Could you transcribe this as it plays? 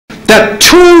that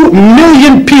 2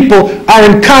 million people are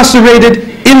incarcerated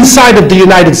inside of the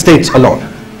United States alone.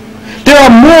 There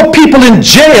are more people in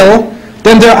jail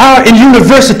than there are in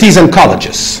universities and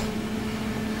colleges.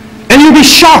 And you'll be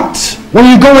shocked when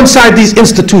you go inside these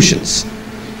institutions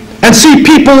and see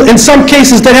people in some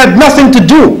cases that had nothing to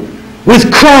do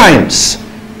with crimes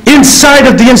inside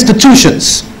of the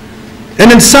institutions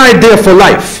and inside there for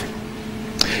life.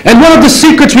 And one of the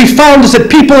secrets we found is that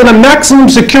people in a maximum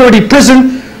security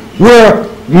prison were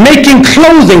making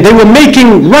clothing. They were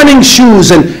making running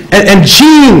shoes and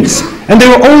jeans, and they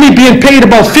were only being paid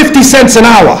about 50 cents an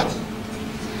hour.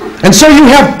 And so you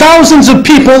have thousands of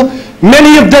people,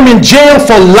 many of them in jail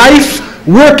for life,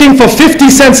 working for 50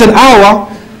 cents an hour.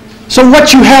 So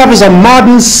what you have is a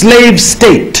modern slave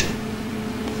state.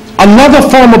 Another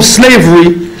form of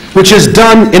slavery which is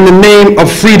done in the name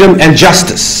of freedom and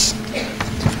justice.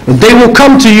 They will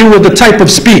come to you with the type of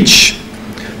speech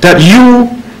that you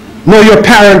nor your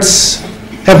parents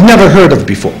have never heard of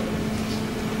before.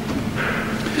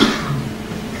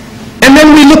 And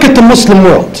then we look at the Muslim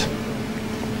world,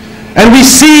 and we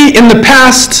see in the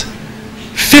past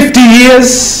 50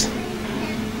 years,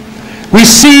 we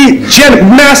see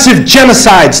massive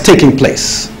genocides taking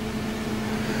place.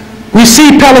 We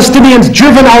see Palestinians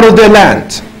driven out of their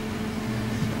land.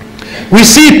 We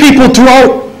see people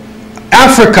throughout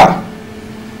Africa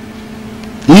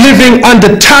living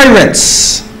under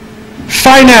tyrants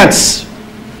financed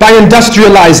by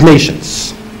industrialized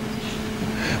nations.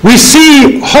 We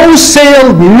see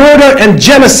wholesale murder and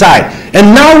genocide.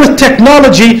 And now with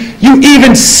technology, you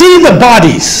even see the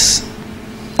bodies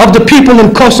of the people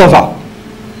in Kosovo,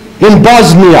 in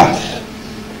Bosnia,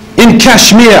 in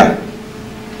Kashmir.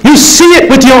 You see it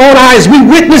with your own eyes. We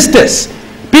witnessed this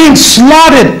being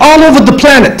slaughtered all over the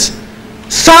planet.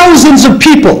 Thousands of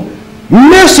people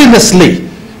mercilessly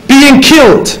being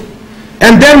killed.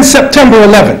 And then September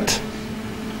 11th,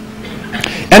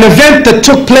 an event that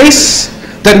took place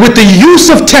that with the use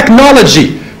of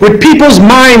technology, with people's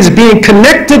minds being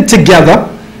connected together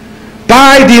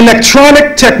by the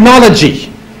electronic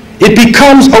technology, it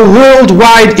becomes a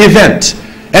worldwide event.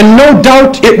 And no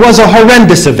doubt it was a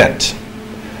horrendous event.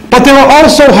 But there are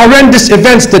also horrendous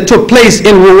events that took place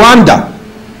in Rwanda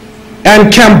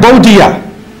and Cambodia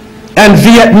and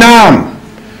Vietnam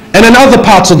and in other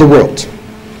parts of the world.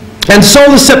 And so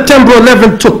the September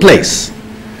 11th took place.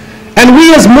 And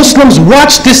we as Muslims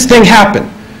watched this thing happen.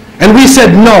 And we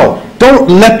said, no, don't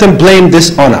let them blame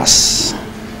this on us.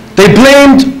 They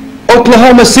blamed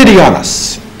Oklahoma City on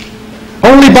us.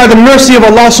 Only by the mercy of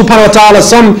Allah subhanahu wa ta'ala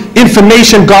some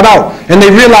information got out. And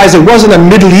they realized it wasn't a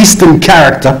Middle Eastern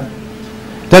character.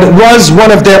 That it was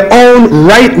one of their own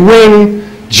right-wing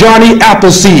Johnny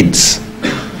Appleseeds.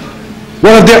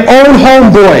 One of their own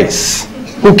homeboys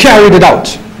who carried it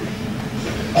out.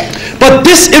 But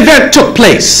this event took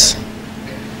place,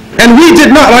 and we did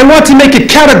not, I want to make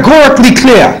it categorically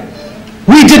clear,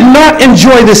 we did not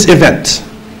enjoy this event.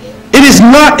 It is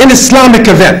not an Islamic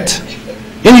event.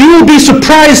 And you will be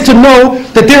surprised to know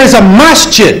that there is a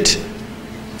masjid.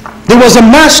 There was a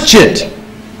masjid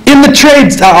in the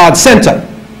trade center,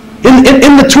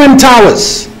 in the Twin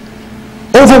Towers.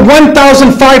 Over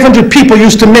 1,500 people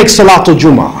used to make Salatul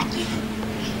Jum'ah.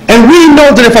 And we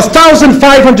know that if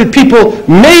 1,500 people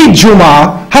made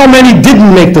Jum'ah, how many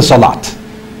didn't make the Salat?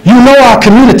 You know our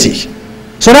community.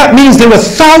 So that means there were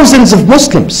thousands of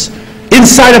Muslims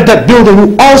inside of that building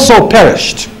who also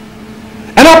perished.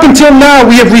 And up until now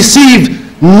we have received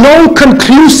no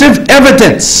conclusive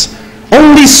evidence,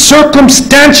 only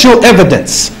circumstantial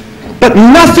evidence, but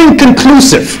nothing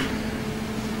conclusive.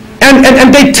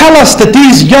 And they tell us that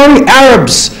these young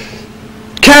Arabs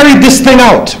carried this thing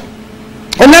out.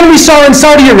 And then we saw in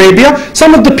Saudi Arabia,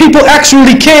 some of the people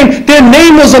actually came, their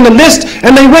name was on the list,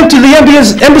 and they went to the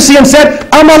embassy and said,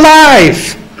 I'm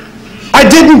alive. I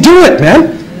didn't do it,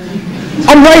 man.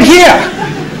 I'm right here.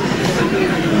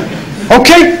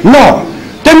 Okay? No.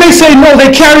 Then they say, no,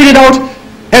 they carried it out,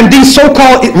 and these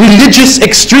so-called religious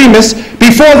extremists,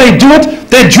 before they do it,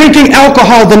 they're drinking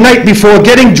alcohol the night before,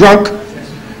 getting drunk,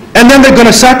 and then they're going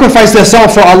to sacrifice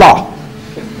themselves for Allah.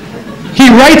 He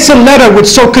writes a letter which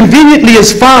so conveniently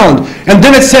is found, and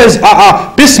then it says,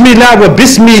 Bismillah wa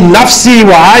bismi nafsi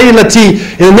wa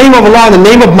ailati, in the name of Allah, in the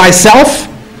name of myself,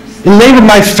 in the name of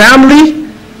my family.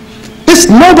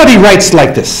 Nobody writes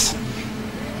like this.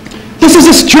 This is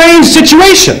a strange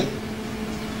situation.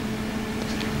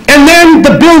 And then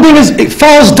the building it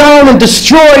falls down and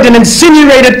destroyed and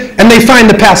incinerated, and they find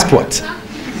the passport.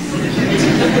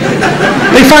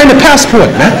 They find the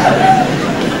passport, man.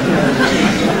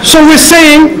 So we're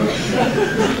saying,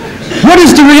 what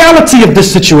is the reality of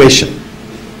this situation?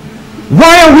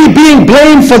 Why are we being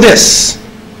blamed for this?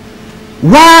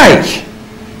 Why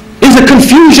is a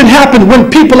confusion happen when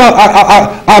people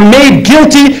are made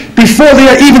guilty before they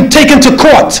are even taken to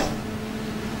court?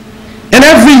 And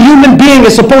every human being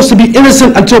is supposed to be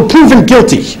innocent until proven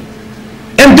guilty.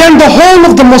 And then the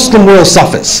whole of the Muslim world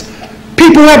suffers.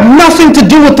 People who have nothing to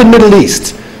do with the Middle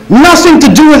East, nothing to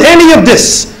do with any of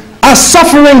this, are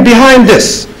suffering behind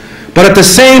this. But at the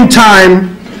same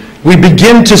time, we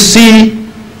begin to see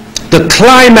the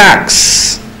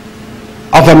climax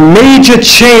of a major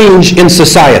change in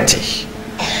society,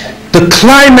 the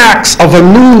climax of a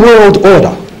new world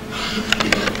order.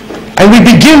 And we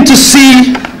begin to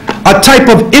see a type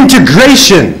of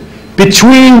integration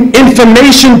between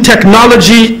information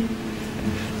technology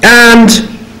and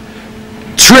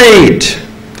trade.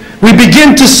 We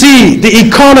begin to see the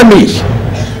economy,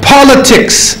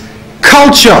 politics,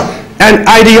 culture, and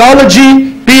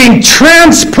ideology being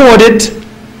transported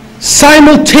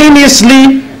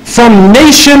simultaneously from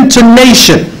nation to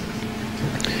nation.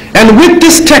 And with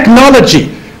this technology,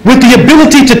 with the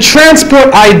ability to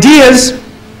transport ideas,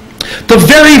 the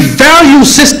very value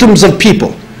systems of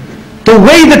people, the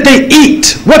way that they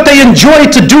eat, what they enjoy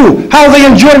to do, how they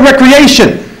enjoy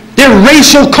recreation, their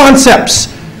racial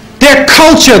concepts, their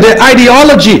culture, their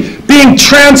ideology being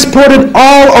transported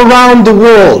all around the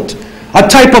world, a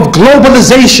type of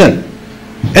globalization.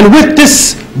 And with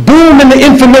this boom in the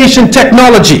information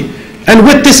technology, and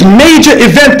with this major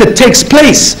event that takes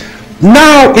place,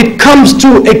 now it comes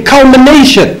to a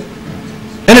culmination,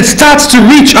 and it starts to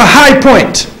reach a high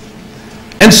point.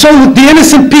 And so the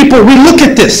innocent people, we look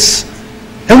at this,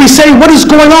 and we say, what is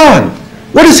going on?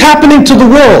 What is happening to the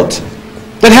world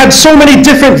that had so many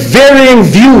different varying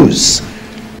views,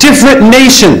 different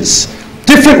nations,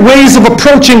 different ways of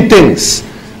approaching things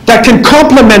that can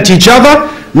complement each other?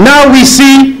 Now we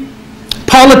see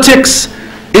politics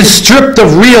is stripped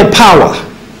of real power,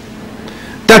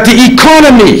 that the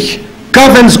economy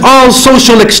governs all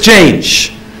social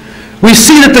exchange. We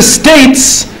see that the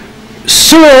states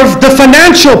serve the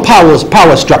financial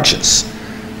power structures,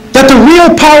 that the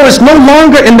real power is no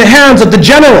longer in the hands of the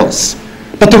generals,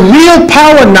 but the real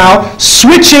power now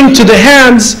switching to the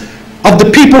hands of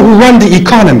the people who run the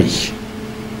economy,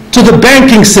 to the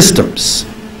banking systems.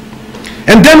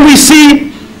 And then we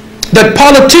see that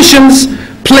politicians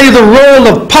play the role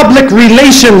of public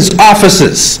relations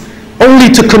officers only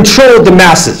to control the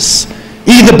masses,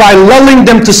 either by lulling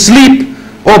them to sleep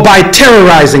or by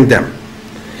terrorizing them.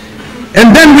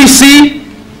 And then we see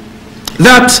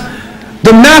that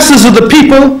the masses of the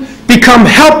people become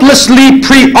helplessly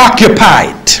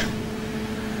preoccupied.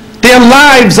 Their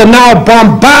lives are now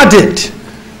bombarded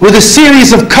with a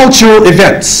series of cultural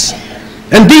events.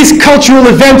 And these cultural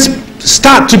events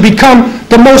start to become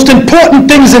the most important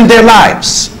things in their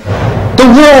lives. The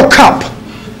World Cup,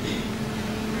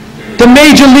 the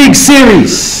Major League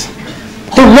Series,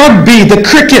 the rugby, the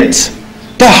cricket,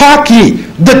 the hockey,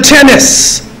 the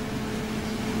tennis,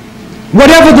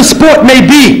 whatever the sport may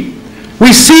be.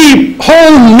 We see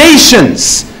whole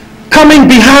nations coming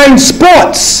behind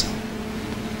sports,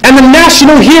 and the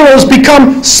national heroes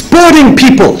become sporting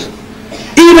people.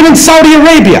 Even in Saudi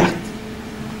Arabia,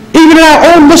 even in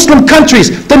our own Muslim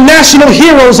countries, the national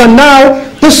heroes are now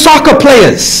the soccer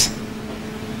players.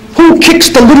 Who kicks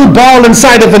the little ball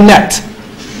inside of a net?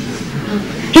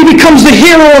 He becomes the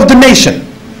hero of the nation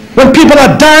when people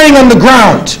are dying on the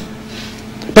ground.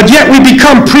 But yet we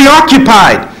become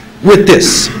preoccupied with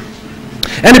this.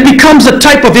 And it becomes a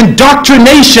type of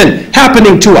indoctrination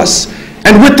happening to us.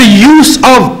 And with the use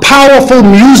of powerful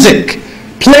music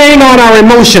playing on our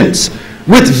emotions,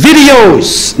 with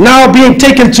videos now being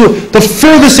taken to the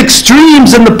furthest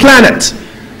extremes in the planet,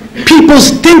 people's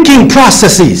thinking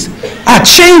processes are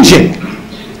changing.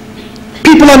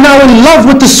 People are now in love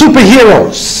with the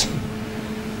superheroes,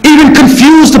 even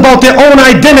confused about their own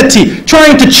identity,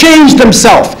 trying to change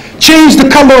themselves, change the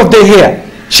color of their hair,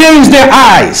 change their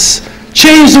eyes,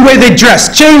 change the way they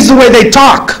dress, change the way they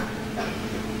talk,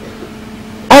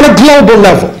 on a global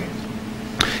level.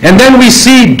 And then we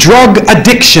see drug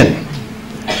addiction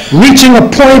reaching a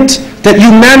point that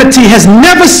humanity has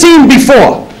never seen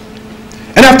before.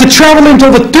 And after traveling to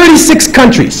over 36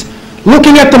 countries,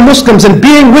 looking at the Muslims and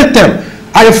being with them,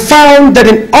 I have found that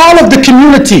in all of the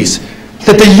communities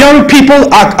that the young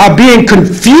people are being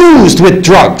confused with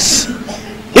drugs.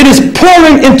 It is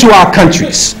pouring into our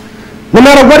countries. No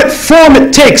matter what form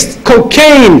it takes,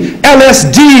 cocaine,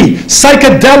 LSD,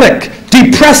 psychedelic,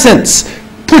 depressants,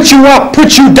 put you up,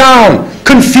 put you down,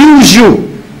 confuse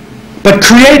you, but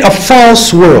create a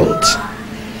false world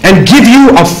and give you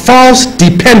a false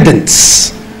dependence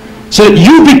so that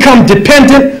you become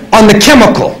dependent on the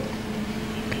chemical.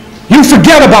 you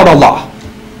forget about Allah.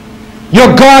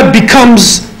 Your God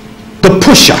becomes the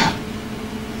pusher.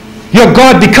 Your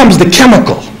God becomes the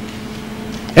chemical.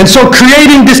 And so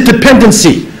creating this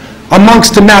dependency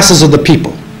amongst the masses of the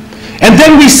people. And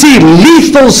then we see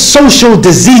lethal social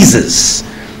diseases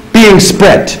being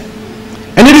spread.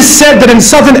 And it is said that in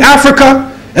southern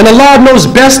Africa, and Allah knows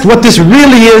best what this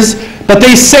really is, but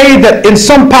they say that in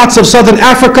some parts of southern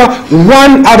Africa,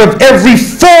 1 out of every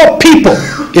 4 people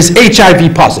is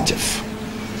HIV positive.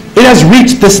 It has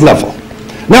reached this level.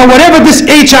 Now, whatever this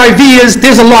HIV is,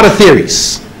 there's a lot of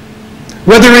theories.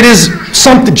 Whether it is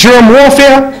some germ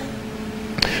warfare,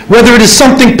 whether it is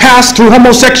something passed through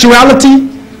homosexuality,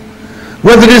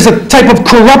 whether it is a type of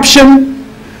corruption.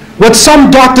 What some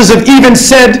doctors have even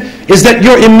said is that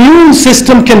your immune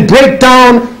system can break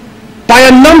down by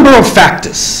a number of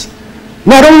factors.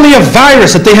 Not only a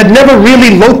virus that they had never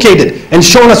really located and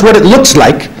shown us what it looks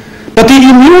like, but the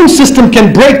immune system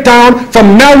can break down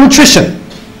from malnutrition,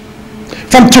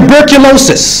 from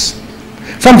tuberculosis,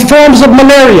 from forms of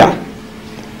malaria.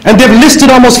 And they've listed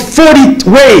almost 40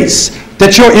 ways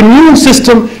that your immune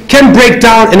system can break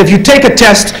down, and if you take a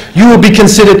test, you will be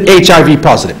considered HIV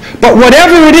positive. But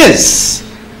whatever it is,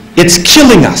 it's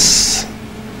killing us.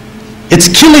 It's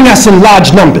killing us in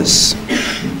large numbers.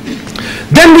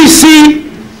 Then we see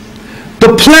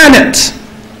the planet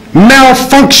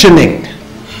malfunctioning.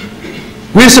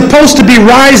 We're supposed to be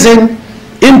rising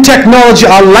in technology.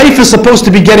 Our life is supposed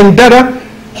to be getting better,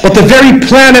 but the very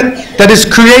planet that is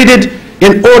created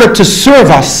in order to serve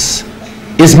us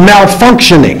is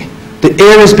malfunctioning. The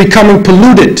air is becoming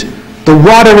polluted. The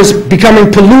water is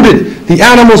becoming polluted. The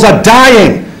animals are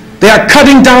dying. They are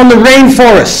cutting down the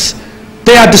rainforests.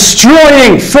 They are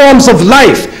destroying forms of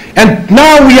life. And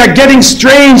now we are getting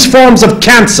strange forms of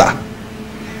cancer.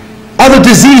 Other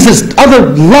diseases, other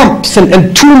lumps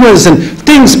and tumors and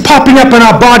things popping up in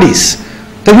our bodies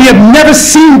that we have never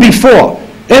seen before.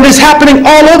 And it's happening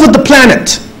all over the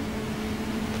planet.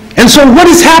 And so what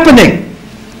is happening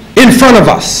in front of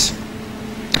us?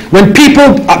 When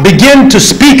people begin to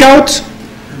speak out,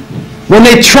 when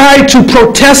they try to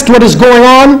protest what is going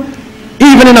on,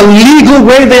 even in a legal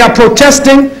way they are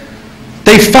protesting,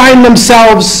 they find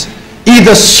themselves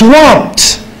either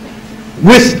swamped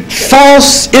with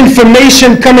false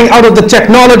information coming out of the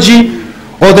technology,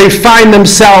 or they find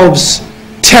themselves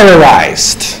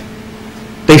terrorized.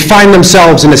 They find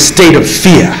themselves in a state of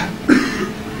fear.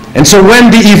 And so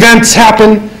when the events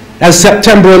happen, as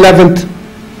September 11th,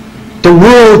 the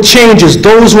world changes.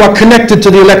 Those who are connected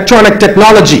to the electronic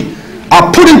technology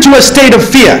are put into a state of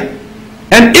fear.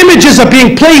 And images are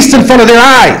being placed in front of their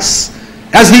eyes,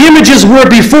 as the images were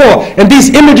before. And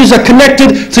these images are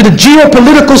connected to the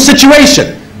geopolitical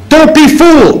situation. Don't be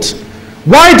fooled.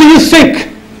 Why do you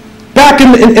think back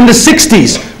in the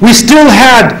 60s we still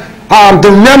had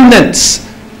the remnants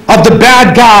of the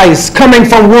bad guys coming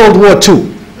from World War II?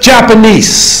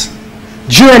 Japanese,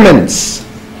 Germans,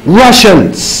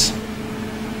 Russians.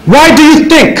 Why do you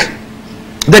think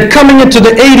that coming into the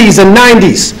 80s and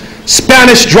 90s,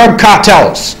 Spanish drug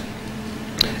cartels,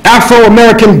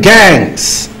 Afro-American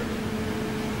gangs,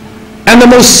 and the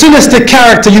most sinister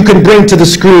character you can bring to the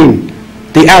screen,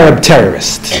 the Arab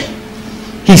terrorist?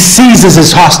 He seizes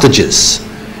his hostages,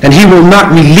 and he will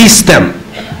not release them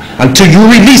until you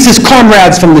release his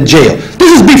comrades from the jail.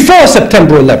 This is before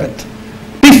September 11th.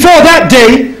 Before that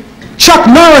day, Chuck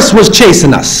Norris was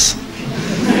chasing us.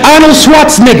 Arnold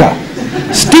Schwarzenegger,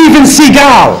 Steven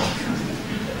Seagal,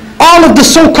 all of the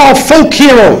so-called folk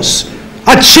heroes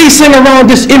are chasing around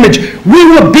this image. We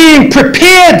were being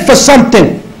prepared for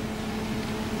something.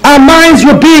 Our minds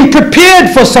were being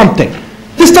prepared for something.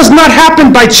 This does not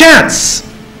happen by chance.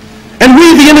 And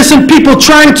we, the innocent people,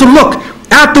 trying to look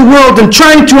at the world and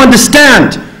trying to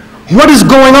understand what is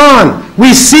going on,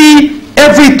 we see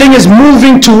everything is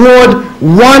moving toward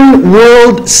one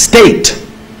world state,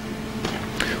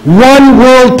 one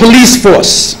world police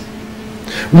force,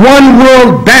 one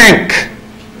world bank,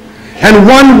 and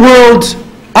one world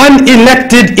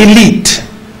unelected elite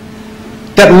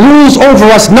that rules over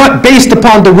us not based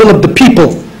upon the will of the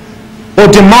people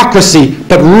or democracy,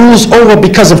 but rules over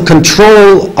because of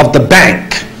control of the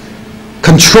bank,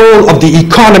 control of the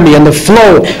economy and the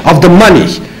flow of the money,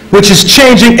 which is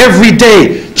changing every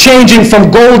day, changing from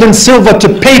gold and silver to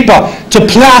paper to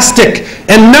plastic.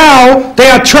 And now they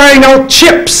are trying out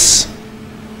chips.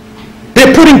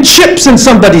 They're putting chips in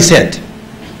somebody's head.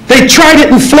 They tried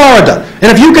it in Florida.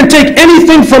 And if you can take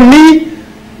anything from me,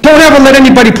 don't ever let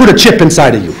anybody put a chip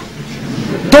inside of you.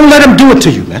 Don't let them do it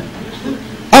to you, man.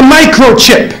 A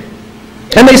microchip.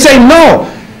 And they say,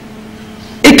 no,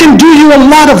 it can do you a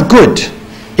lot of good.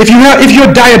 If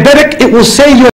you're diabetic, it will say you're